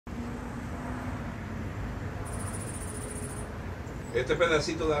Este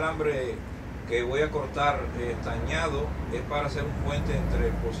pedacito de alambre que voy a cortar estañado es para hacer un puente entre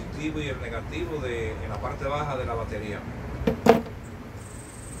el positivo y el negativo en la parte baja de la batería.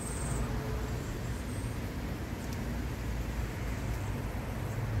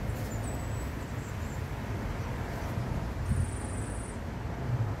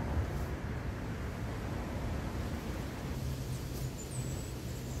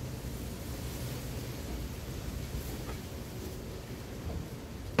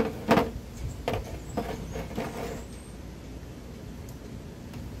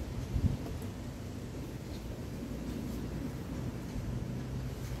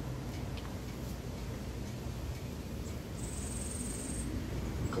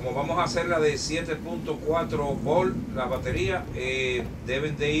 Como vamos a hacer la de 7.4 volt, la batería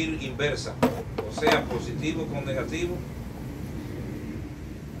deben de ir inversa, o sea, positivo con negativo.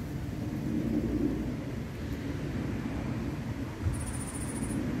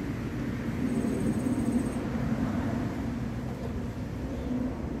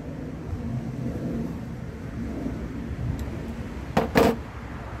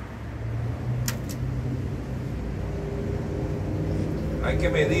 Hay que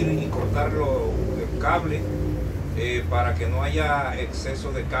medir y cortar el cable para que no haya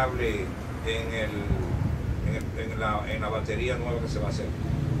exceso de cable en la batería nueva que se va a hacer.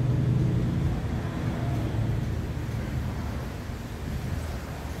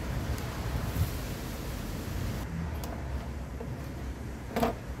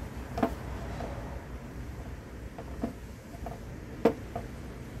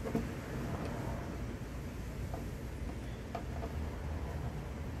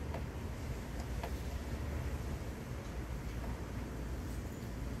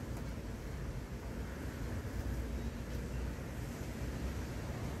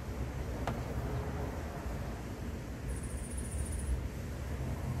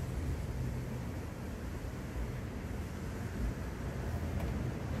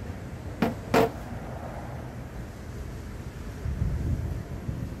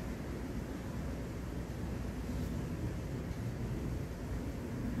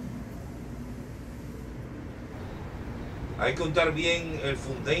 Hay que untar bien el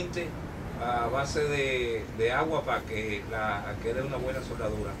fundente a base de agua para que quede una buena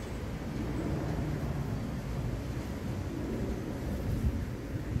soldadura.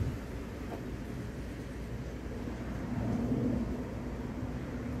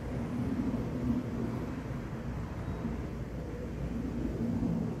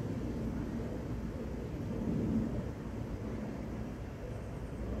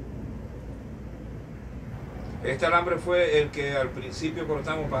 Este alambre fue el que al principio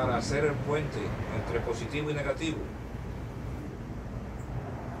cortamos para hacer el puente entre positivo y negativo.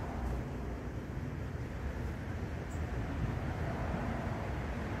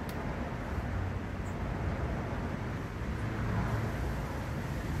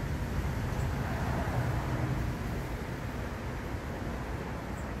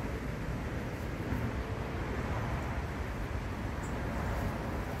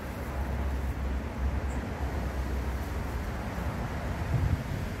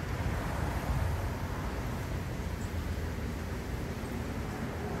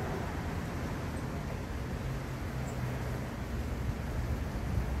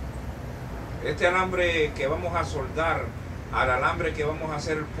 Este alambre que vamos a soldar al alambre que vamos a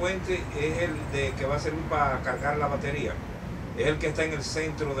hacer el puente es el que va a servir para cargar la batería. Es el que está en el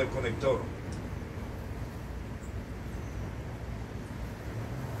centro del conector.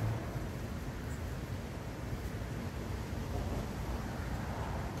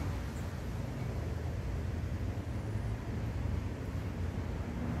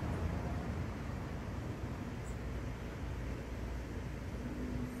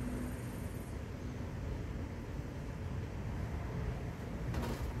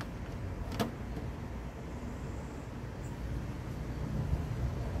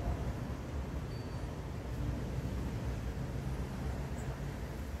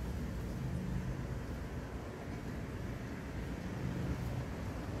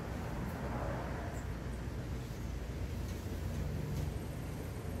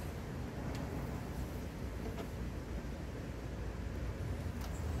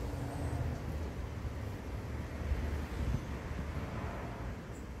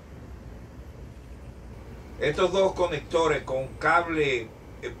 Estos dos conectores con cable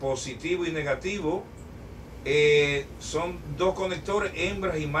positivo y negativo son dos conectores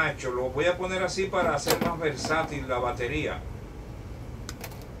hembras y machos. Los voy a poner así para hacer más versátil la batería.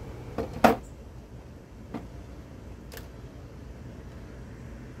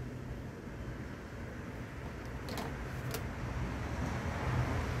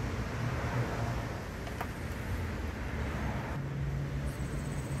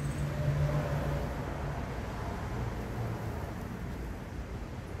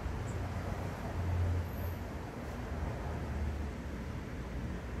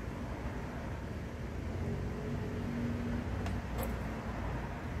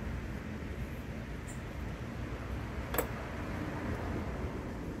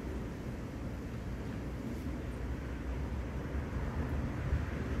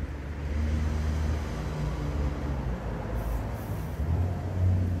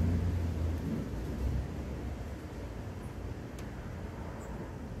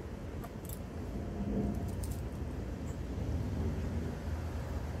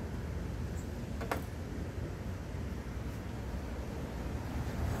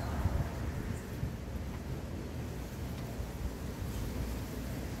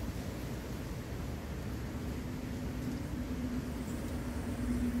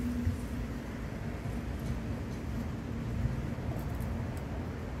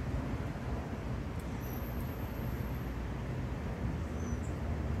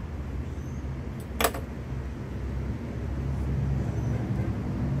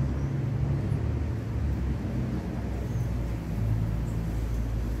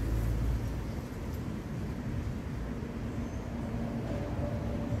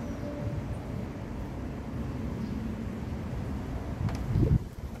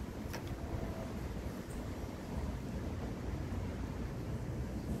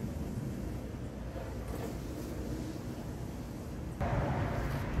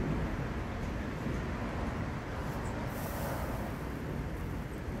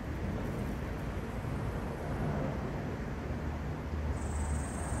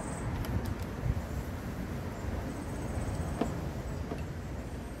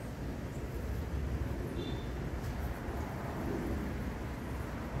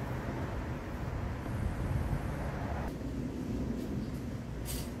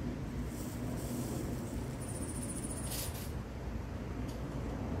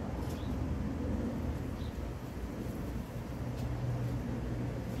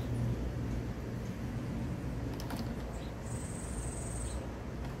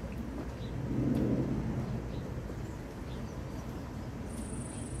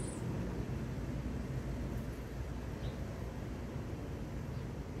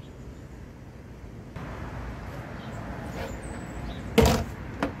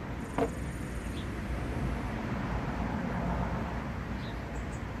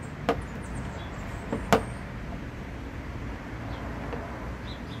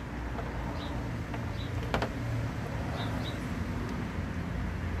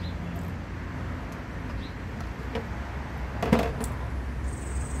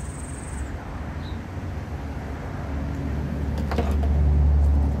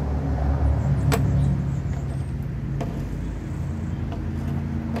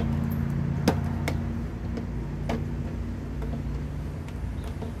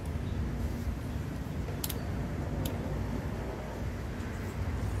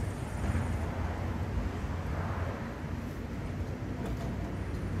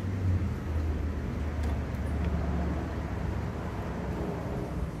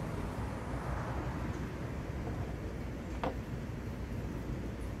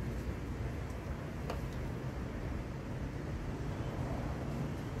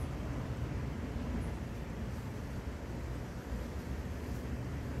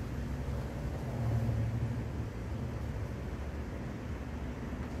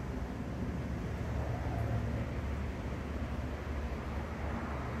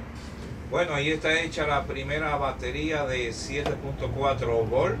 Bueno, ahí está hecha la primera batería de 7.4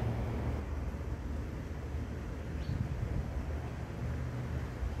 volt.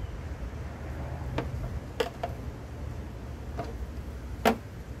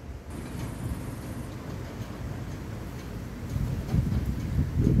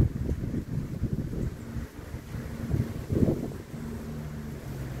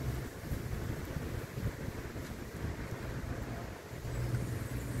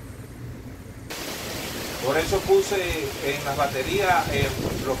 Por eso puse en las baterías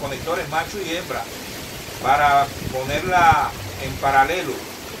los conectores macho y hembra para ponerla en paralelo.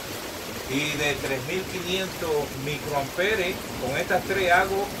 Y de 3500 microamperes, con estas tres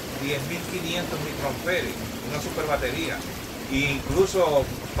hago 10.500 microamperes, una super batería. E incluso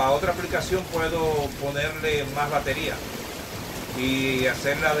para otra aplicación puedo ponerle más batería y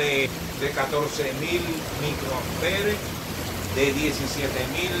hacerla de 14.000 microamperes, de 17.500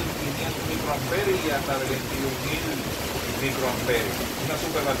 microamperes y hasta de 21.000 microamperes. Una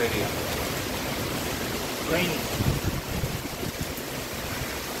super batería.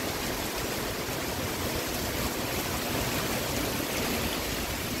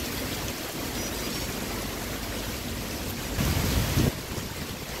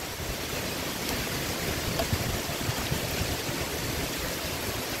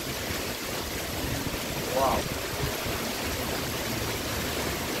 Wow.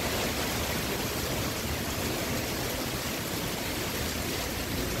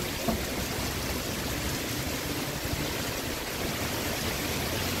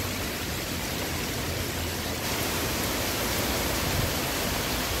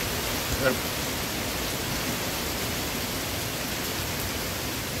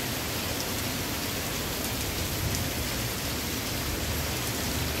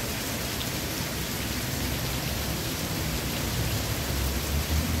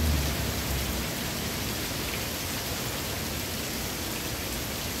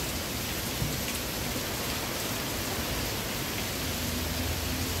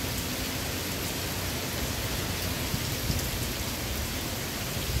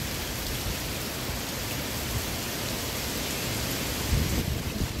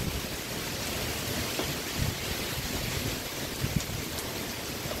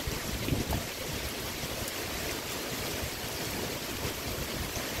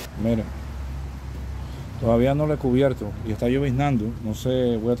 Miren, todavía no lo he cubierto y está lloviznando. No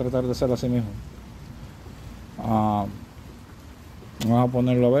sé, voy a tratar de hacerlo así mismo. Vamos a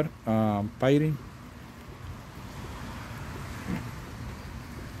ponerlo a ver. Pyring.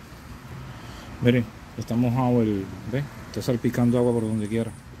 Miren, está mojado el. ¿Ve? Está salpicando agua por donde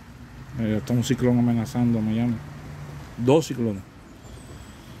quiera. Está un ciclón amenazando a Miami. 2 ciclones.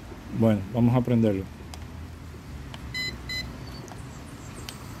 Bueno, vamos a prenderlo.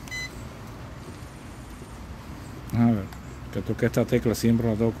 A ver, que toque esta tecla, siempre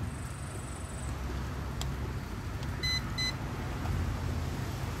la toco.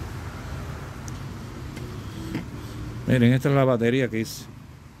 Miren, esta es la batería que hice.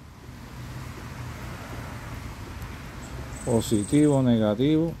 Positivo,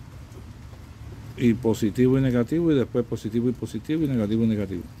 negativo. Y positivo y negativo. Y después positivo y positivo y negativo y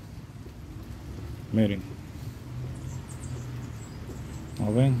negativo. Miren. ¿A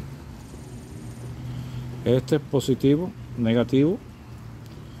ven? Este es positivo, negativo,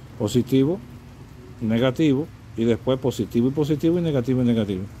 positivo, negativo y después positivo y positivo y negativo y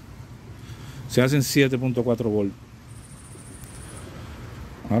negativo. Se hacen 7.4 volts.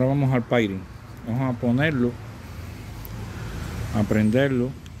 Ahora vamos al pyring. Vamos a ponerlo, a prenderlo.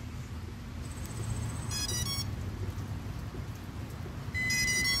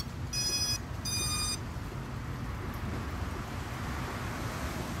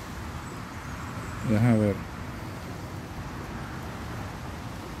 Déjame ver.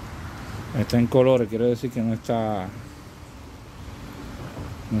 Está en colores, quiere decir que no está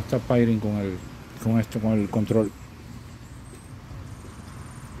pyring con el control.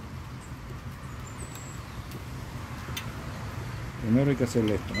 Primero hay que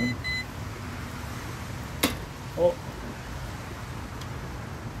hacerle esto, ¿no? Oh.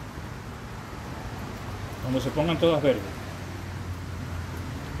 Cuando se pongan todas verdes.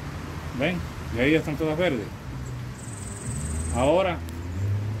 ¿Ven? Y ahí están todas verdes. Ahora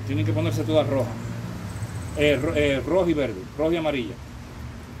tienen que ponerse todas rojas. Roja y verde, roja y amarilla.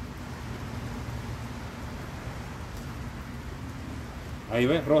 Ahí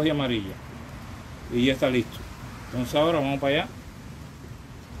ves, roja y amarilla. Y ya está listo. Entonces ahora vamos para allá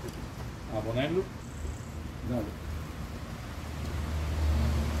a ponerlo. Dale.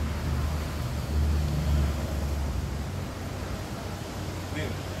 Mira.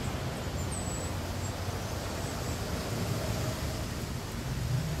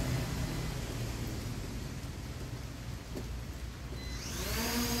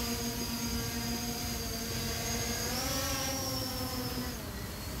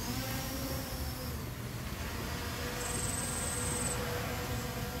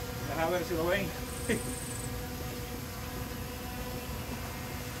 a ver si lo ven.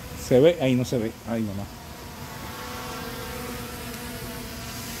 ¿Se ve? Ahí no se ve. Ahí nomás.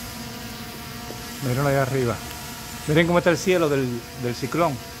 Miren ahí arriba. Miren cómo está el cielo del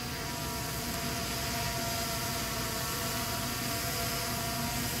ciclón.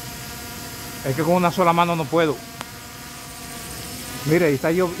 Es que con una sola mano no puedo. Mire,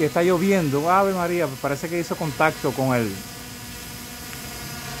 está lloviendo. Ave María, parece que hizo contacto con él.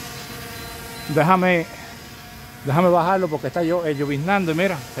 Déjame bajarlo porque está lloviznando y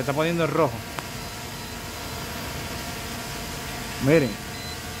mira, se está poniendo en rojo. Miren.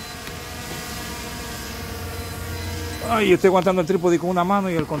 Ay, yo estoy aguantando el trípode con una mano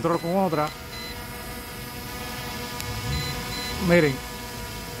y el control con otra. Miren,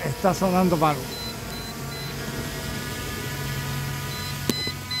 está sonando malo.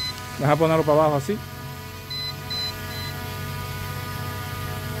 Deja ponerlo para abajo así.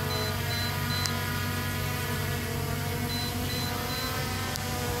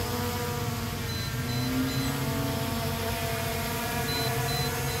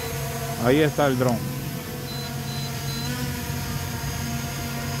 Ahí está el dron.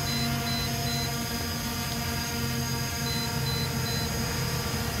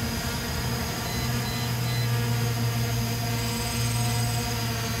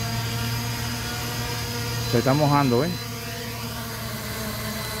 Se está mojando, ¿ven?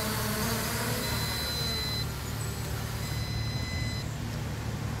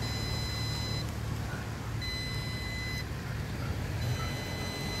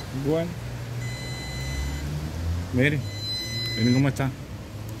 Bueno. Miren cómo está.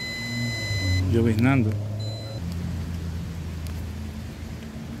 Lloviznando.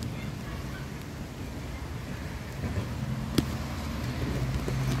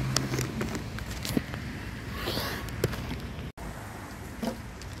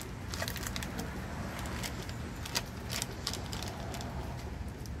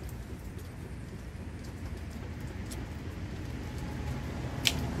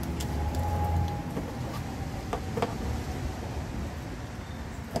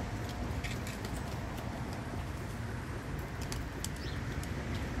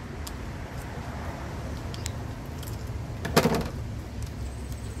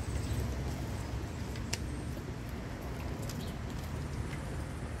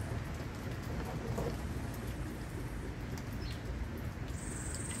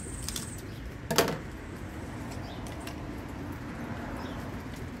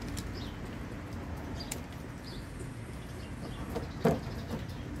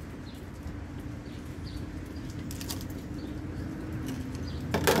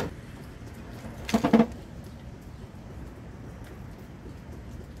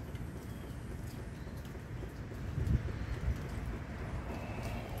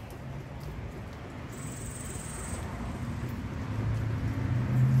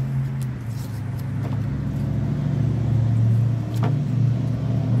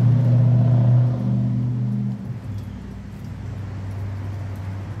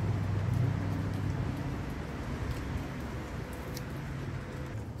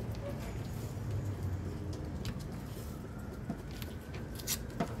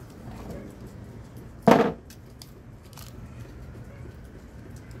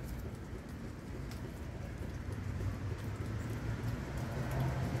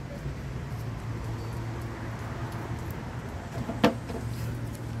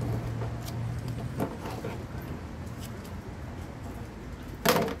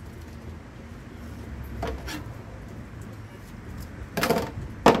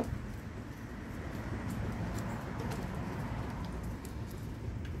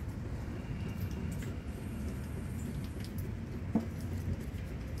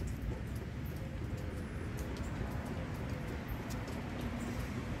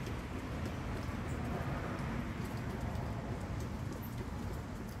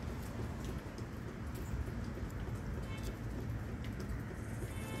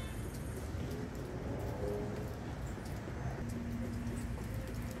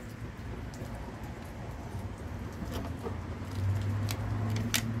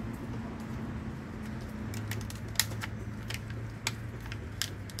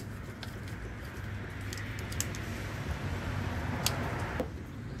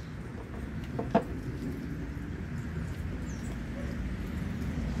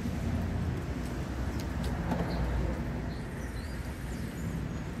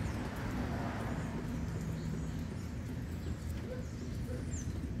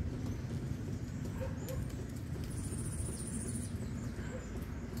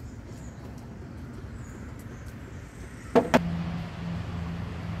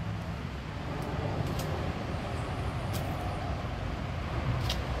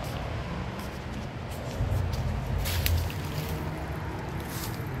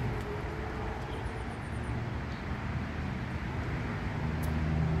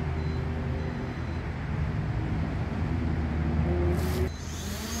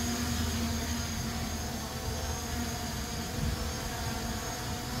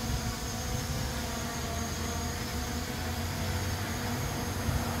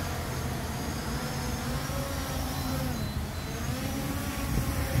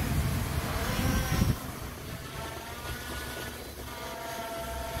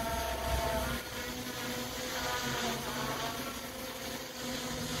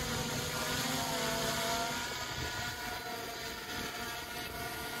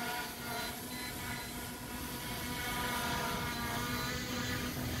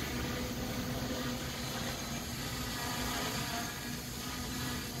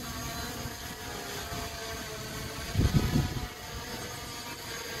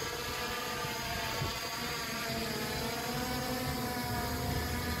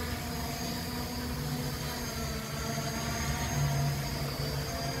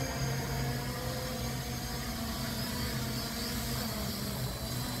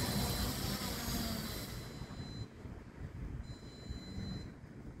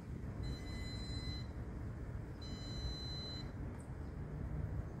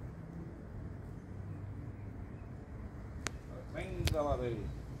 la batería.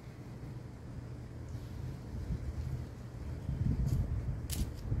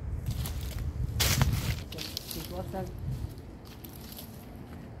 Si tú haces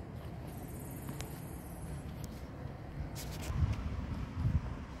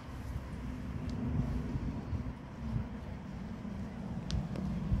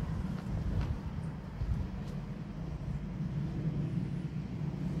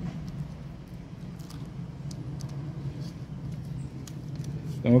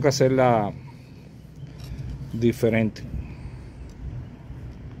Tengo que hacerla diferente.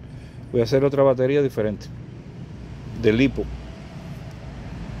 Voy a hacer otra batería diferente de lipo.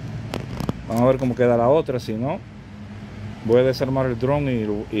 Vamos a ver cómo queda la otra. Si no, voy a desarmar el dron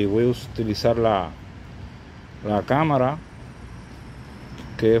y voy a utilizar la cámara,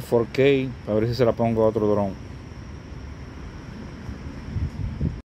 que es 4K, a ver si se la pongo a otro dron.